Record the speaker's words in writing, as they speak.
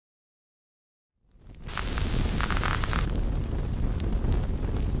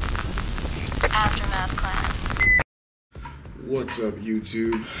What's up,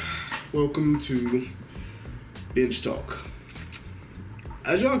 YouTube? Welcome to Bench Talk.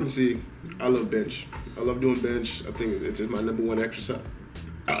 As y'all can see, I love bench. I love doing bench. I think it's my #1 exercise.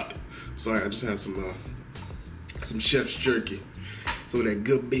 Sorry, I just had some chef's jerky. Some of that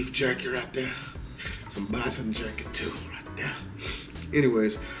good beef jerky right there. Some bison jerky too, right there.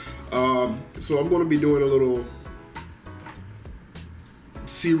 Anyways, so I'm going to be doing a little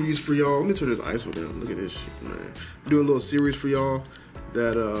series for y'all. Let me turn this ice one down. Look at this shit, man. I'm doing a little series for y'all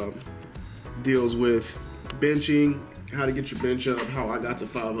that deals with benching, how to get your bench up, how I got to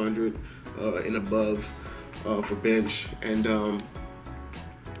 500 and above for bench, and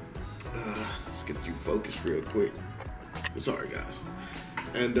let's get you focused real quick. Sorry, guys.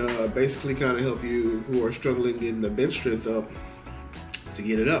 And basically kind of help you who are struggling getting the bench strength up to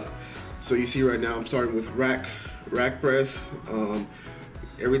get it up. So you see right now I'm starting with rack press.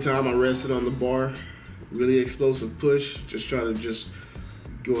 Every time I rest it on the bar, really explosive push. Just try to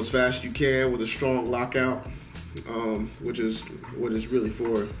go as fast as you can with a strong lockout, which is what it's really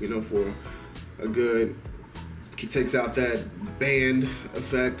for, for a good, it takes out that band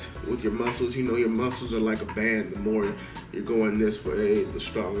effect with your muscles. Your muscles are like a band. The more you're going this way, the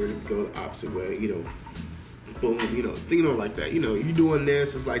stronger you go the opposite way, boom, like that. You're doing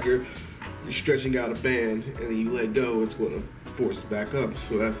this, it's like you're stretching out a band, and then you let go, it's going to force it back up.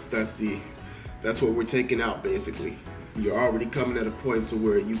 So that's what we're taking out, basically. You're already coming at a point to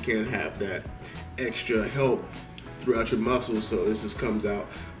where you can't have that extra help throughout your muscles, so this just comes out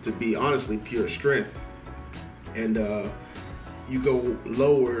to be honestly pure strength. And you go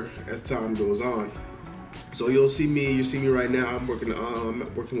lower as time goes on. So you see me right now, I'm working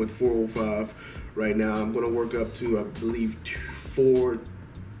with 405 right now. I'm going to work up to, I believe,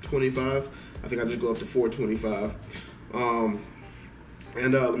 425. I think I just go up to 425.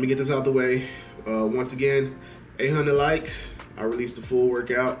 Let me get this out the way. Once again, 800 likes. I released the full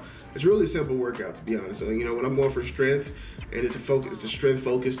workout. It's a really simple workout, to be honest. When I'm going for strength and it's a strength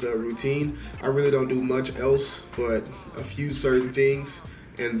focused routine, I really don't do much else but a few certain things,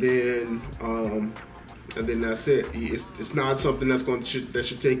 and then that's it. It's not something that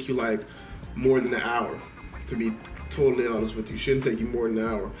should take you like more than an hour, to be totally honest with you. Shouldn't take you more than an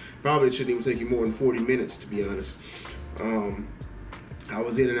hour. Probably shouldn't even take you more than 40 minutes, to be honest. I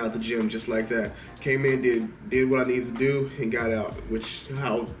was in and out the gym just like that. Came in, did what I needed to do, and got out, which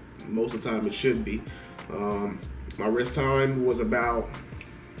how most of the time it should be. My rest time was about,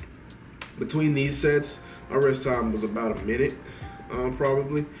 between these sets, my rest time was about a minute,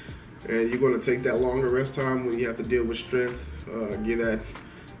 probably. And you're going to take that longer rest time when you have to deal with strength.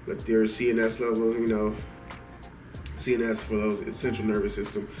 Let their CNS levels, CNS for those central nervous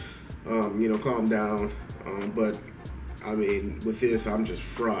system, calm down. But I mean, with this, I'm just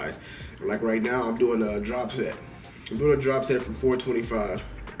fried. Like right now, I'm doing a drop set. I'm doing a drop set from 425,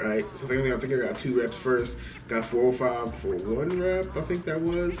 right? So I think I got 2 reps first. Got 405 for 1 rep, I think that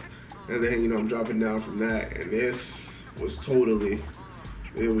was. And then, I'm dropping down from that. And this was totally,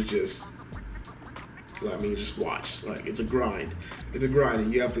 it was just, just watch. Like, it's a grind. It's a grind,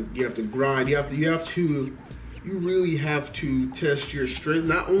 and you have to grind. You really have to test your strength,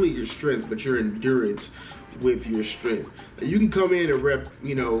 not only your strength, but your endurance with your strength. You can come in and rep,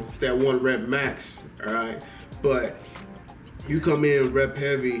 that 1 rep max, all right? But you come in and rep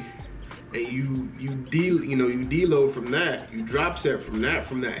heavy, and you deload from that, you drop set from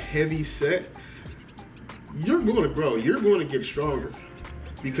that heavy set, you're going to grow. You're going to get stronger.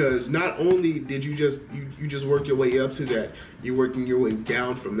 Because not only did you just work your way up to that, you're working your way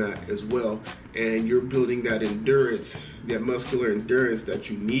down from that as well, and you're building that endurance, that muscular endurance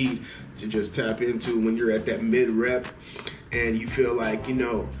that you need to just tap into when you're at that mid rep, and you feel like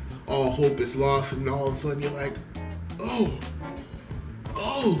all hope is lost, and all of a sudden you're like, oh,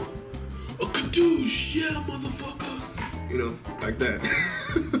 a kadoosh, yeah, motherfucker, like that.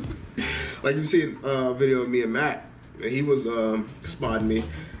 Like you've seen a video of me and Matt. And he was spotting me,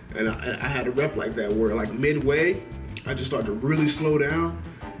 and I had a rep like that where, like, midway, I just started to really slow down,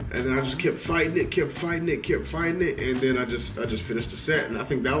 and then I just kept fighting it, and then I just finished the set, and I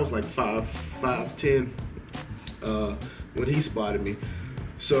think that was like 5:10 when he spotted me.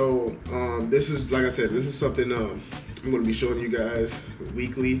 So this is, like I said, this is something I'm going to be showing you guys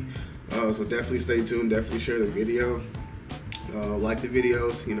weekly. So definitely stay tuned. Definitely share the video. Like the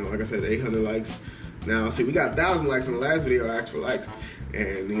videos. Like I said, 800 likes. Now, see, we got 1,000 likes in the last video. I asked for likes,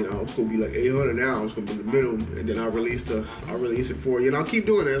 and it's gonna be like 800 now. It's gonna be the minimum, and then I'll release it for you, and I'll keep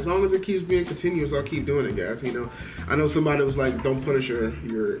doing it as long as it keeps being continuous. I'll keep doing it, guys. I know somebody was like, "Don't punish your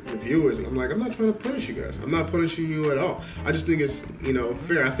viewers," and I'm like, I'm not trying to punish you guys. I'm not punishing you at all. I just think it's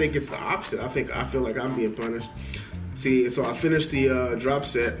fair. I think it's the opposite. I feel like I'm being punished. See, so I finished the drop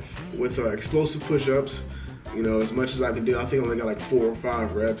set with explosive push-ups. You know, as much as I could do. I think I only got like 4 or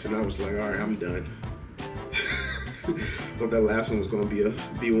 5 reps, and I was like, all right, I'm done. Thought that last one was gonna be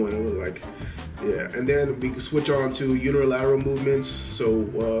one. It was like, yeah. And then we could switch on to unilateral movements.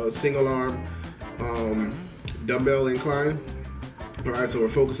 So single arm, dumbbell incline. All right, so we're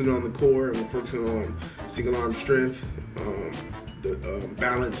focusing on the core, and we're focusing on single arm strength, the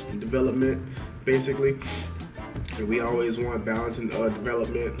balance and development, basically. And we always want balance and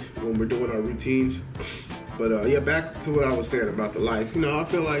development when we're doing our routines. But yeah, back to what I was saying about the lights. You know, I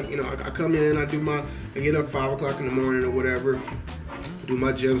feel like, you know, I come in, I get up 5 o'clock in the morning or whatever, do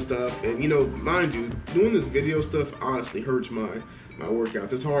my gym stuff, and you know, mind you, doing this video stuff honestly hurts my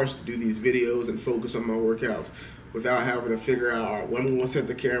workouts. It's hard to do these videos and focus on my workouts without having to figure out when I'm gonna set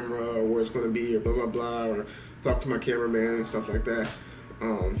the camera or where it's gonna be or blah blah blah, or talk to my cameraman and stuff like that.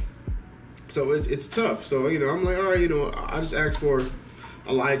 So it's tough. So, you know, I'm like, all right, you know, I just ask for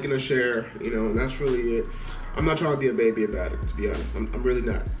a like and a share, you know, and that's really it. I'm not trying to be a baby about it, to be honest. I'm really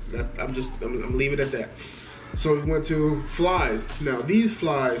not. I'm leaving it at that. So we went to flies. Now these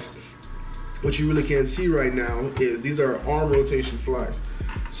flies, what you really can't see right now is these are arm rotation flies.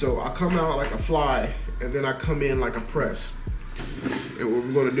 So I come out like a fly, and then I come in like a press. And what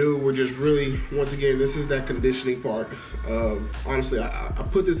we're gonna do, we're just really, once again, this is that conditioning part of, honestly, I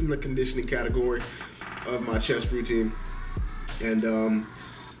put this in the conditioning category of my chest routine. And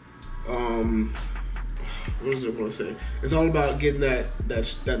what was I gonna say? It's all about getting that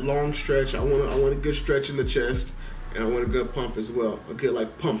long stretch. I want a good stretch in the chest, and I want a good pump as well. Okay,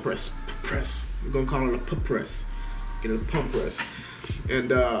 like pump press. We're gonna call it a pump press. Get a pump press.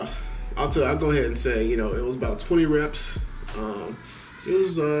 And I'll go ahead and say, you know, it was about 20 reps.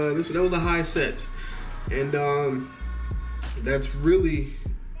 That was a high set, and that's really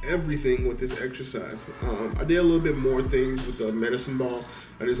everything with this exercise. I did a little bit more things with the medicine ball.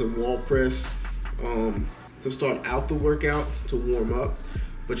 I did some wall press to start out the workout, to warm up,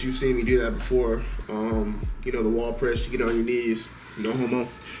 but you've seen me do that before. You know, the wall press, you get on your knees, no homo,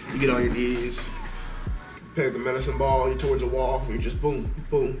 you get on your knees, peg the medicine ball, you're towards the wall, you just boom,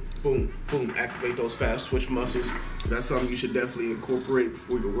 boom, boom, boom, activate those fast twitch muscles. That's something you should definitely incorporate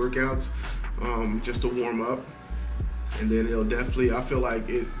before your workouts, just to warm up. And then it'll definitely, I feel like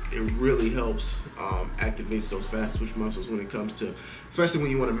it really helps activates those fast twitch muscles when it comes to, especially when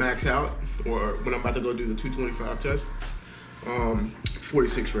you want to max out, or when I'm about to go do the 225 test.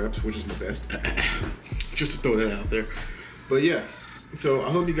 46 reps, which is my best, just to throw that out there. But yeah, so I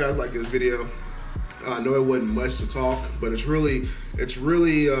hope you guys like this video. I know it wasn't much to talk, but it's really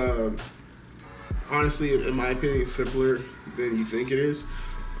honestly, in my opinion, simpler than you think it is.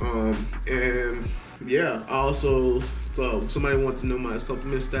 And yeah, I also, so somebody wants to know my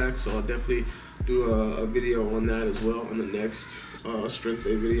supplement stack, so I'll definitely do a video on that as well on the next strength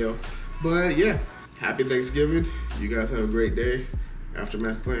day video. But yeah, happy Thanksgiving. You guys have a great day.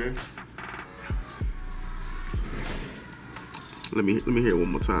 Aftermath plan. Let me hear it one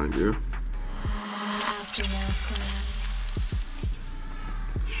more time, girl. Aftermath plan.